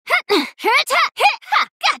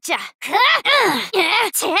gotcha!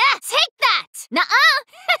 Take that!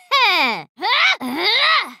 Nuh-uh!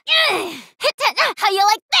 How you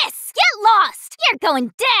like this? Get lost! You're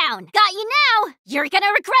going down! Got you now! You're gonna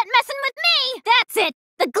regret messing with me! That's it!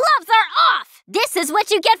 The gloves are off! This is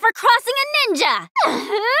what you get for crossing a ninja!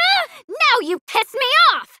 Now you piss me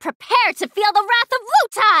off! Prepare to feel the wrath of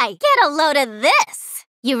Wutai! Get a load of this!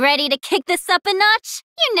 You ready to kick this up a notch?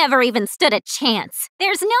 You never even stood a chance.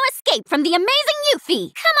 There's no escape from the amazing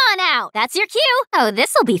Youffie! Come on out! That's your cue! Oh,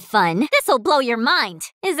 this'll be fun. This'll blow your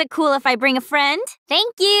mind. Is it cool if I bring a friend?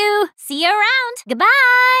 Thank you! See you around!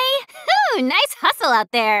 Goodbye! Ooh, nice hustle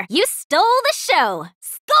out there! You stole the show!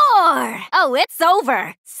 Score! Oh, it's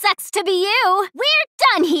over! Sucks to be you! We're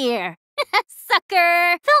done here!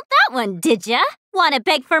 Sucker! Felt that one, did ya? Wanna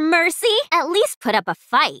beg for mercy? At least put up a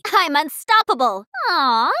fight. I'm unstoppable.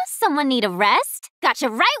 Aw, someone need a rest? Gotcha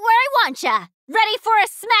right where I want ya. Ready for a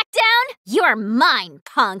smackdown? You're mine,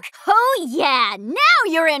 punk. Oh yeah, now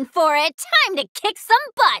you're in for it. Time to kick some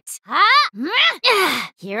butt. Huh?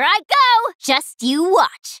 Here I go. Just you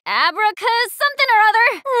watch. Abraca something or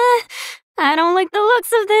other. I don't like the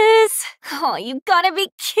looks of this. Oh, you gotta be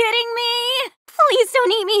kidding me. Please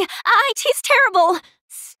don't eat me. I taste terrible.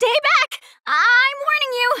 Stay back. I'm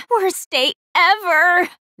warning you. Worst day ever.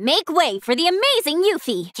 Make way for the amazing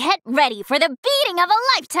Youffie. Get ready for the beating of a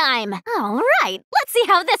lifetime. All right, let's see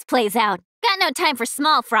how this plays out. Got no time for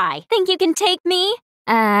small fry. Think you can take me?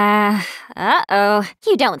 Uh-oh.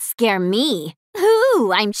 You don't scare me.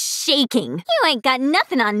 Ooh, I'm shaking. You ain't got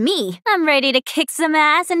nothing on me. I'm ready to kick some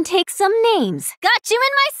ass and take some names. Got you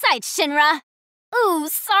in my sights, Shinra. Ooh,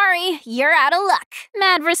 sorry. You're out of luck.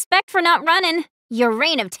 Mad respect for not running. Your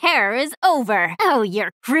reign of terror is over. Oh,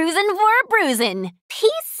 you're cruising for a bruising.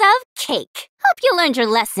 Piece of cake. Hope you learned your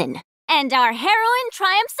lesson. And our heroine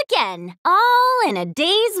triumphs again. All in a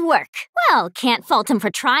day's work. Well, can't fault him for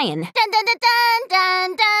trying. Dun dun dun dun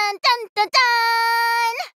dun dun dun dun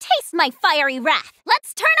dun! Taste my fiery wrath.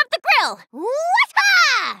 Let's turn up the grill.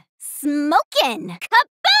 Wha-ha! Smokin'.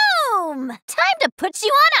 Kaboom! Time to put you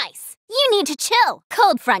on ice. You need to chill.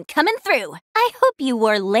 Cold front coming through. I hope you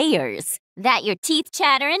wore layers. That your teeth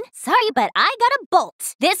chattering? Sorry, but I got a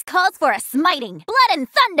bolt. This calls for a smiting. Blood and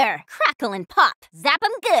thunder. Crackle and pop. Zap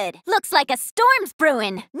 'em good. Looks like a storm's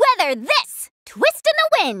brewing. Weather this. Twist in the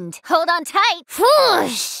wind. Hold on tight.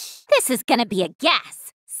 Whoosh. This is gonna be a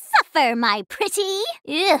gas. Suffer, my pretty.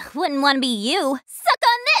 Ugh, wouldn't want to be you. Suck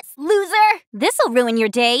on this, loser. This'll ruin your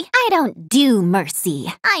day. I don't do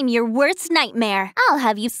mercy. I'm your worst nightmare. I'll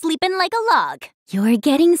have you sleeping like a log. You're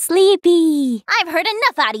getting sleepy. I've heard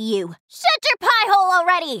enough out of you. Shut your pie hole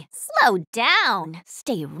already. Slow down.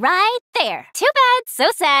 Stay right there. Too bad,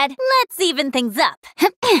 so sad. Let's even things up.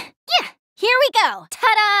 Yeah, here we go.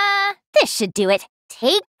 Ta-da! This should do it.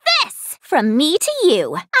 Take this! From me to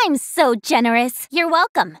you. I'm so generous. You're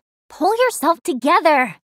welcome. Pull yourself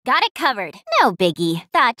together. Got it covered. No biggie.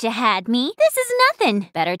 Thought you had me. This is nothing.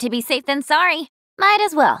 Better to be safe than sorry. Might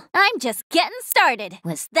as well. I'm just getting started.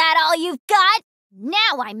 Was that all you've got?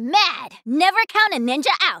 Now I'm mad. Never count a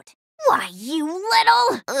ninja out. Why, you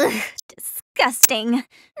little... Ugh, disgusting.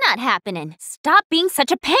 Not happening. Stop being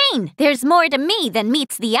such a pain. There's more to me than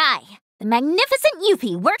meets the eye. The magnificent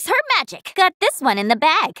Youffie works her magic. Got this one in the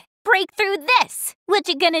bag. Break through this. What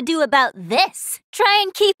you gonna do about this? Try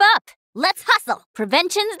and keep up. Let's hustle.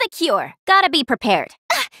 Prevention's the cure. Gotta be prepared.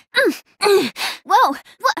 Whoa!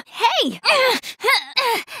 What? Hey!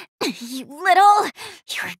 You little...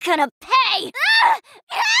 You're gonna pay!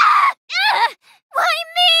 Why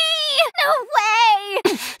me? No way!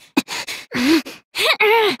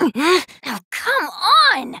 Oh, come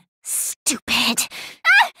on! Stupid!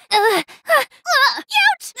 Ouch!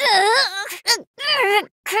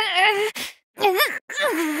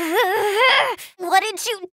 What did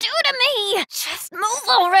you do to me? Just move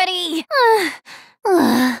already!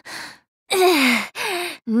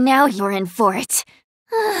 Now you're in for it.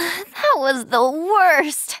 That was the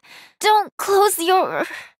worst. Don't close your...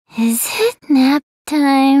 Is it nap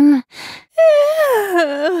time?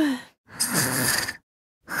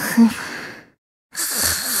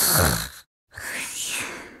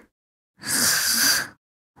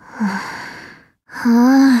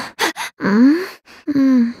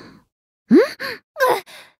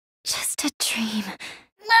 Just a dream.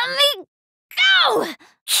 Let me go!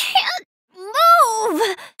 Can't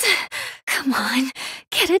move! Come on,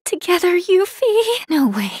 get it together, Youffie. No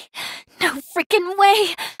way. No freaking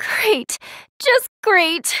way. Great. Just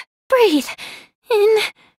great. Breathe. In,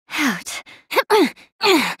 out.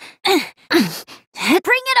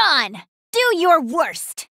 Bring it on! Do your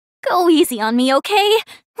worst! Go easy on me, okay?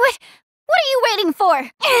 What are you waiting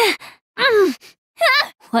for?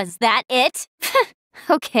 Was that it?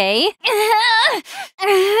 Okay.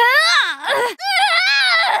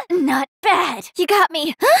 Not bad. You got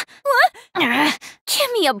me.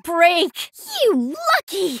 Give me a break. You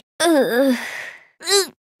lucky.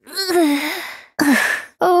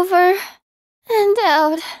 Over and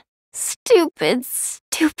out. Stupid,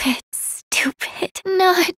 stupid, stupid.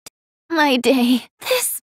 Not my day.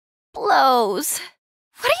 This blows.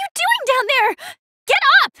 What are you doing down there? Get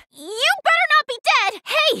up! You better not be dead!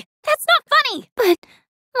 Hey, that's not funny! But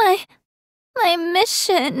my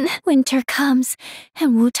mission. Winter comes,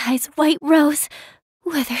 and Wu-Tai's white rose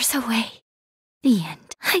withers away. The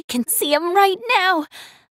end. I can see him right now,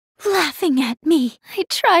 laughing at me. I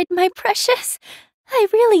tried, my precious. I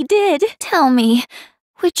really did. Tell me,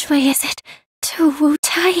 which way is it to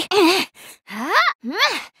Wu-Tai?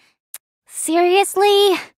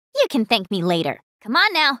 Seriously? You can thank me later. Come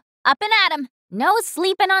on now, up and at 'em. No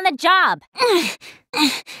sleeping on the job.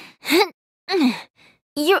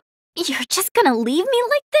 You're just gonna leave me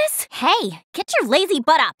like this? Hey, get your lazy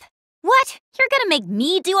butt up. What? You're gonna make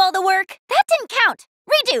me do all the work? That didn't count.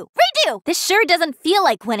 Redo! Redo! This sure doesn't feel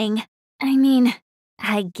like winning. I mean,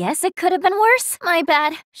 I guess it could have been worse. My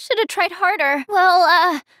bad. Should have tried harder. Well,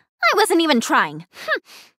 I wasn't even trying.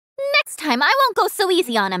 Next time, I won't go so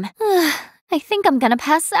easy on him. I think I'm gonna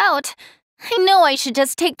pass out. I know I should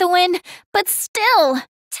just take the win, but still.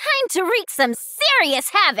 Time to wreak some serious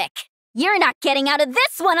havoc. You're not getting out of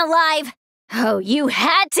this one alive. Oh, you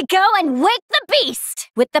had to go and wake the beast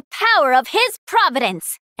with the power of his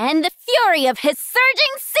providence and the fury of his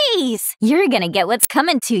surging seas. You're gonna get what's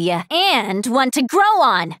coming to you and one to grow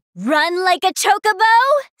on. Run like a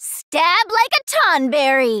chocobo, stab like a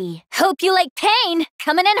tonberry. Hope you like pain,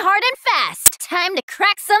 coming in hard and fast. Time to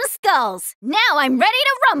crack some skulls. Now I'm ready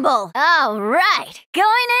to rumble. All right,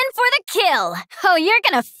 going in for the kill. Oh, you're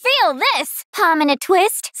gonna feel this. Palm in a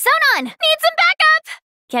twist. Sonon, need some backup.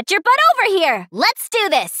 Get your butt over here. Let's do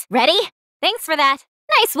this. Ready? Thanks for that.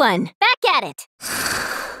 Nice one. Back at it.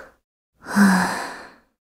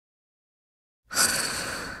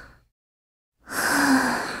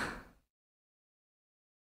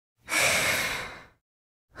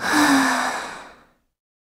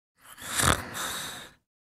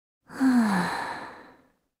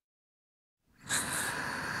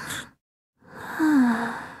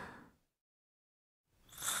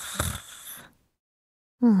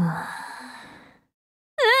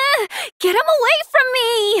 Get him away from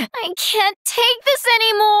me! I can't take this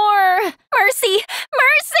anymore! Mercy!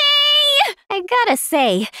 Mercy! I gotta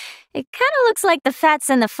say, it kinda looks like the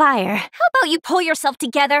fat's in the fire. How about you pull yourself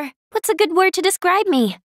together? What's a good word to describe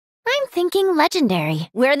me? I'm thinking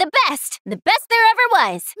legendary. We're the best there ever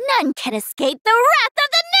was. None can escape the wrath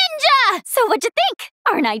of the ninja! So what'd you think?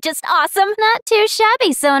 Aren't I just awesome? Not too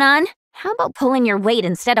shabby, Sonon. How about pulling your weight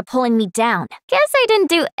instead of pulling me down? Guess I didn't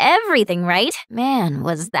do everything right. Man,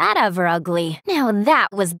 was that ever ugly. Now that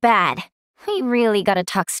was bad. We really gotta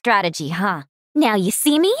talk strategy, huh? Now you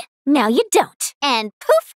see me, now you don't. And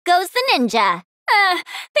poof goes the ninja.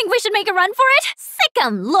 Think we should make a run for it? Sick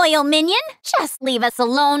 'em, loyal minion. Just leave us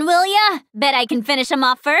alone, will ya? Bet I can finish him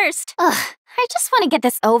off first. Ugh, I just want to get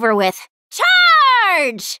this over with.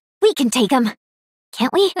 Charge! We can take him.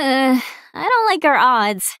 Can't we? I don't like our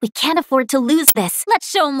odds. We can't afford to lose this. Let's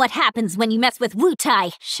show him what happens when you mess with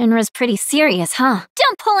Wu-Tai. Shinra's pretty serious, huh?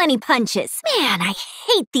 Don't pull any punches. Man, I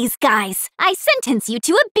hate these guys. I sentence you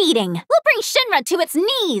to a beating. We'll bring Shinra to its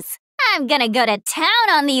knees. I'm gonna go to town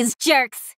on these jerks.